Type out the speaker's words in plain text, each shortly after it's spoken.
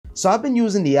So I've been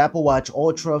using the Apple Watch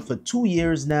Ultra for 2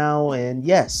 years now, and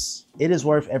yes, it is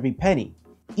worth every penny.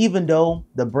 Even though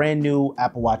the brand new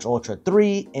Apple Watch Ultra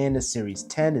 3 and the Series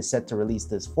 10 is set to release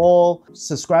this fall.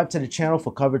 Subscribe to the channel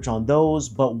for coverage on those,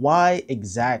 but why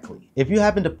exactly? If you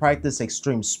happen to practice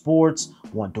extreme sports,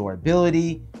 want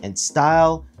durability and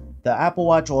style, the Apple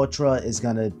Watch Ultra is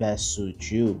gonna best suit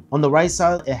you. On the right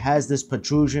side, it has this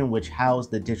protrusion which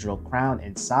houses the digital crown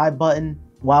and side button,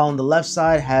 while on the left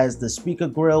side has the speaker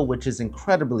grill, which is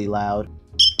incredibly loud.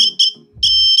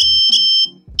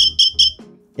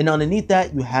 And underneath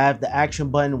that, you have the action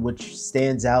button, which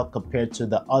stands out compared to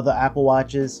the other Apple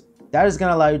Watches. That is going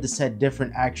to allow you to set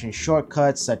different action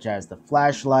shortcuts, such as the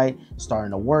flashlight,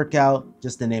 starting a workout,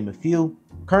 just to name a few.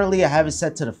 Currently, I have it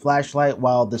set to the flashlight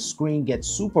while the screen gets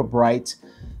super bright,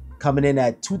 coming in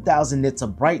at 2000 nits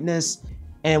of brightness.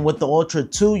 And with the Ultra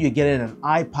 2, you're getting an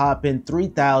eye-popping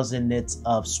 3000 nits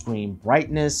of screen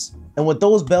brightness. And with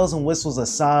those bells and whistles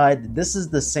aside, this is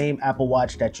the same Apple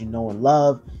Watch that you know and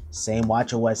love, same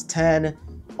watchOS 10,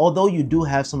 although you do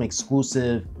have some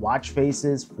exclusive watch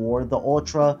faces for the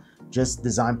Ultra, just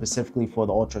designed specifically for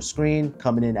the Ultra screen,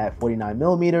 coming in at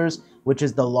 49mm, which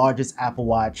is the largest Apple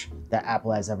Watch that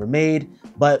Apple has ever made.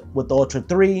 But with the Ultra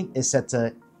 3, it's set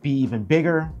to be even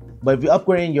bigger. But if you're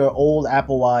upgrading your old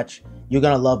Apple Watch, you're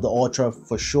gonna love the Ultra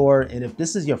for sure. And if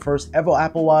this is your first ever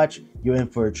Apple Watch, you're in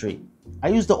for a treat. I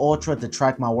use the Ultra to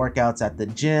track my workouts at the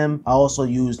gym. I also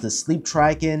use the sleep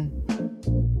tracking.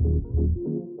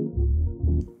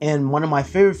 And one of my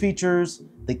favorite features,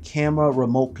 the camera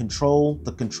remote control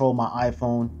to control my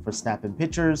iPhone for snapping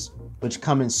pictures, which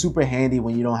come in super handy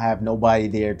when you don't have nobody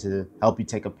there to help you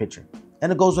take a picture.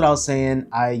 And it goes without saying,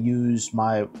 I use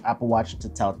my Apple Watch to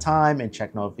tell time and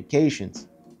check notifications.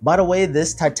 By the way,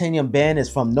 this titanium band is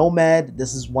from Nomad.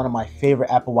 This is one of my favorite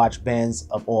Apple Watch bands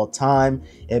of all time.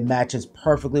 It matches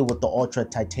perfectly with the Ultra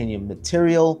titanium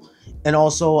material. And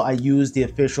also I use the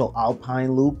official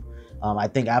Alpine loop. I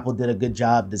think Apple did a good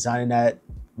job designing that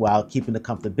while keeping the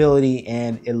comfortability,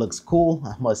 and it looks cool,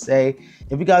 I must say.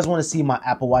 If you guys want to see my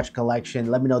Apple Watch collection,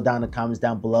 let me know down in the comments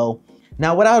down below.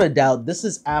 Now, without a doubt, this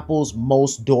is Apple's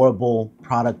most durable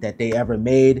product that they ever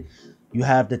made. You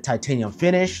have the titanium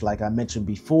finish, like I mentioned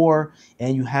before,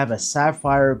 and you have a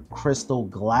sapphire crystal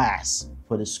glass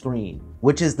for the screen,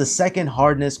 which is the second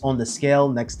hardness on the scale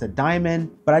next to diamond.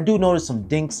 But I do notice some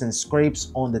dinks and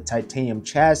scrapes on the titanium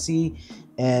chassis.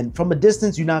 And from a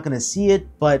distance, you're not going to see it,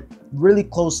 but really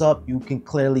close up, you can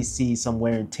clearly see some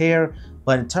wear and tear.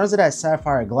 But in terms of that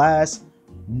sapphire glass,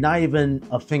 not even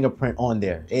a fingerprint on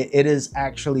there. It is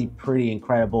actually pretty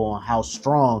incredible on how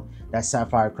strong that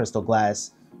sapphire crystal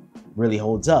glass really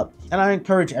holds up. And I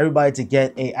encourage everybody to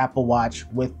get a Apple Watch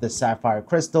with the sapphire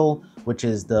crystal, which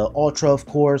is the Ultra, of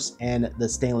course, and the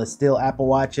stainless steel Apple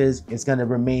Watches. It's going to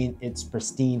remain its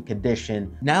pristine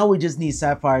condition. Now we just need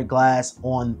sapphire glass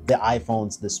on the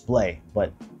iPhone's display,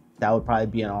 but that would probably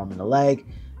be an arm and a leg.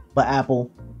 But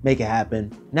Apple, make it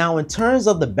happen. Now, in terms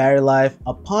of the battery life,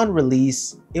 upon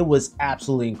release, it was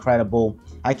absolutely incredible.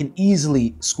 I can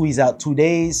easily squeeze out 2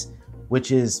 days,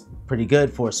 which is pretty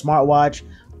good for a smartwatch.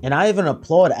 And I even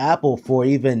applaud Apple for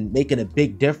even making a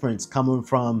big difference coming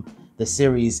from the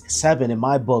Series 7 in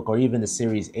my book, or even the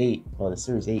Series 8. Well, the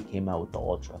Series 8 came out with the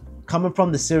Ultra. Coming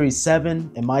from the Series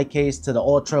 7, in my case, to the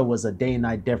Ultra was a day and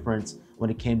night difference when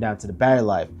it came down to the battery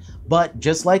life. But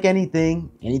just like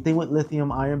anything with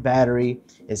lithium ion battery,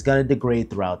 it's gonna degrade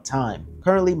throughout time.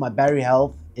 Currently, my battery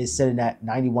health is sitting at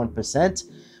 91%,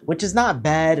 which is not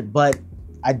bad, but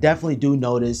I definitely do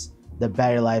notice the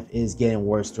battery life is getting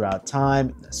worse throughout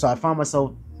time. So I found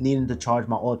myself needing to charge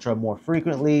my Ultra more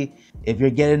frequently. If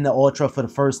you're getting the Ultra for the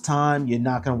first time, you're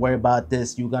not gonna worry about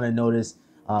this. You're gonna notice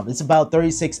it's about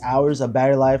 36 hours of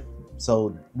battery life.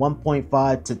 So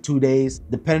 1.5 to 2 days,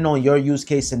 depending on your use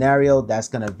case scenario, that's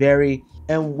gonna vary.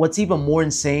 And what's even more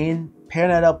insane,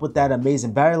 pairing that up with that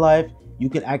amazing battery life, you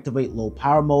can activate low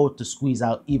power mode to squeeze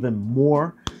out even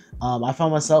more. I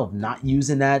found myself not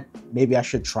using that. Maybe I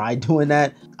should try doing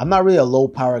that. I'm not really a low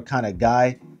power kind of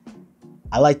guy.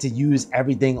 I like to use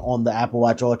everything on the Apple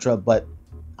Watch Ultra, but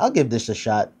I'll give this a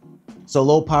shot. So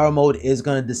low power mode is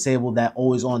going to disable that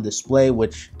always on display,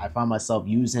 which I find myself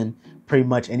using pretty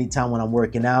much anytime when I'm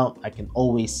working out. I can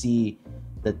always see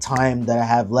the time that I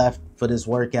have left for this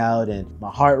workout and my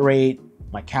heart rate,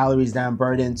 my calories that I'm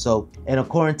burning. So, and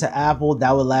according to Apple,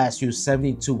 that would last you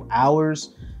 72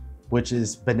 hours. Which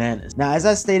is bananas. Now, as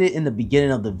I stated in the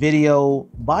beginning of the video,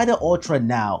 buy the Ultra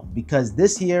now, because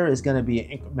this year is going to be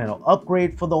an incremental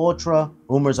upgrade for the Ultra.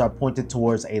 Rumors are pointed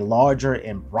towards a larger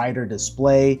and brighter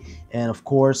display. And of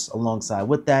course, alongside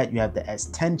with that, you have the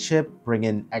S10 chip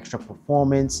bringing extra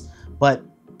performance. But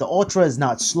The Ultra is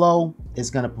not slow, it's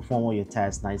gonna perform all your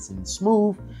tasks nice and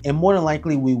smooth, and more than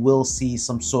likely we will see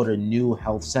some sort of new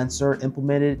health sensor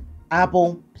implemented.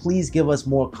 Apple, please give us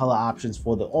more color options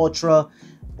for the Ultra.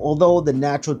 Although the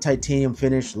natural titanium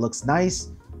finish looks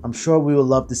nice, I'm sure we would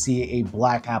love to see a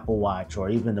black Apple Watch or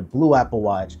even a blue Apple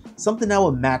Watch, something that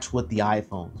would match with the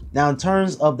iPhone. Now in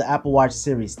terms of the Apple Watch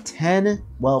Series 10,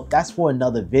 well, that's for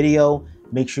another video.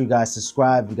 Make sure you guys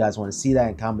subscribe if you guys want to see that,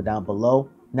 and comment down below.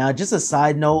 Now just a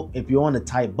side note, if you're on a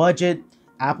tight budget,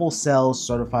 Apple sells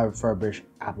certified refurbished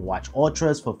Apple Watch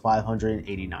Ultras for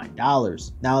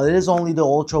 $589. Now it is only the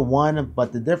Ultra 1,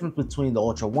 but the difference between the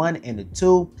Ultra 1 and the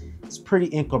 2 is pretty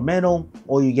incremental.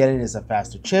 All you're getting is a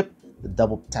faster chip, the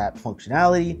double tap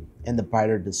functionality, and the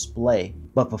brighter display.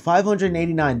 But for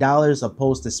 $589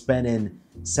 opposed to spending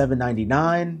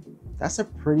 $799, that's a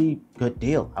pretty good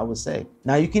deal, I would say.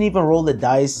 Now you can even roll the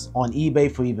dice on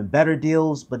eBay for even better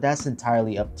deals, but that's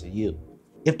entirely up to you.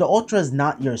 If the Ultra is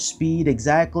not your speed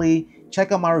exactly,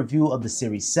 check out my review of the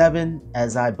Series 7,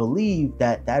 as I believe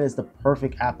that that is the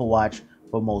perfect Apple Watch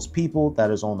for most people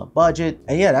that is on a budget.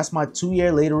 And yeah, that's my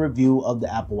 2-year later review of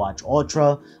the Apple Watch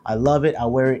Ultra. I love it. I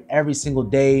wear it every single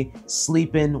day,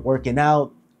 sleeping, working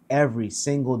out, every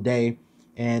single day.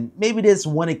 And maybe there's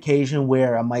one occasion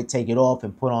where I might take it off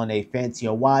and put on a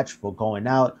fancier watch for going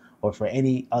out or for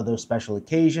any other special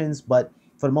occasions. But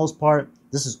for the most part,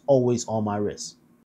 this is always on my wrist.